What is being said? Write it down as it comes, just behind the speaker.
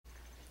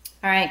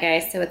All right,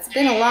 guys, so it's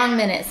been a long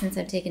minute since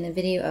I've taken a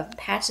video of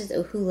Patches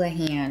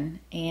O'Houlihan,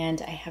 and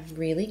I have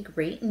really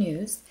great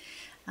news.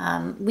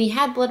 We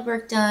had blood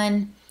work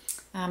done,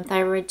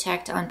 thyroid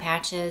checked on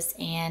Patches,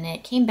 and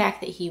it came back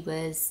that he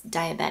was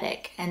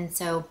diabetic. And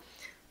so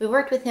we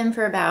worked with him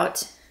for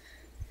about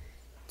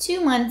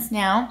 2 months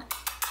now,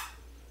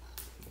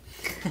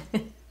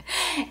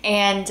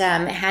 and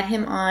had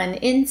him on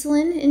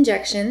insulin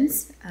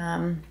injections,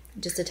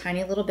 just a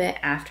tiny little bit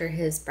after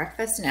his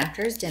breakfast and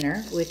after his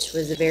dinner, which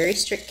was a very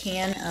strict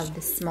can of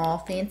the small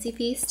Fancy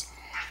Feast,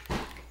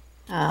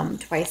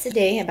 twice a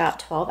day,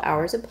 about 12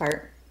 hours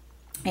apart.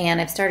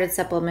 And I've started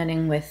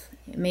supplementing with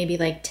maybe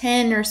like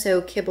 10 or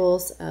so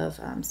kibbles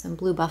of some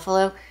Blue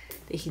Buffalo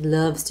that he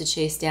loves to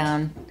chase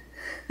down.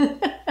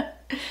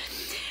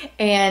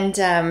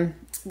 And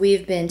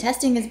we've been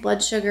testing his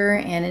blood sugar,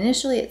 and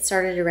initially it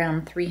started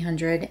around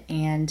 300,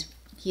 and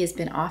he has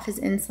been off his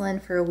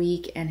insulin for a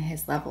week, and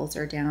his levels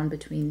are down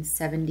between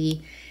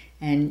 70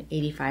 and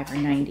 85 or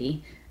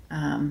 90.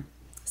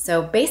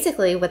 So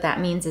basically what that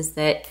means is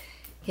that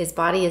his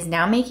body is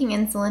now making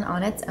insulin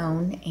on its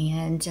own,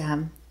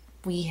 and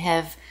we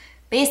have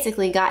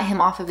basically got him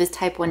off of his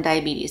type 1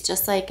 diabetes.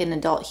 Just like an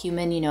adult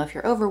human, you know, if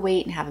you're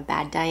overweight and have a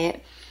bad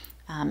diet,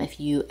 if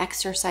you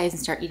exercise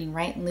and start eating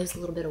right and lose a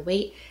little bit of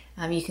weight,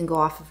 you can go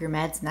off of your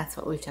meds, and that's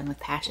what we've done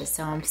with Patches.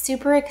 So I'm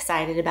super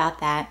excited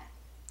about that.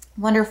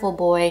 Wonderful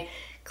boy.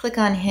 Click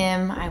on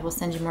him. I will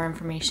send you more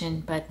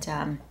information, but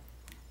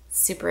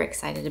super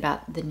excited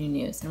about the new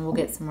news, and we'll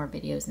get some more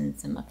videos and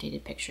some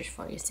updated pictures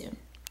for you soon.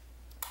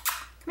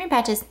 Come here,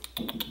 Patches.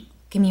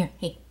 Come here.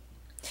 Hey.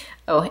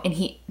 Oh, and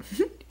he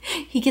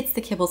he gets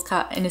the kibbles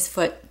caught in his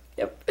foot.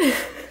 Yep.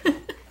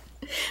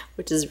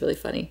 Which is really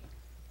funny.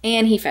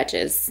 And he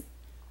fetches,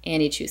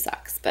 and he chews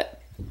socks,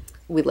 but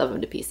we love him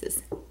to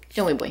pieces.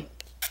 Don't we, boy?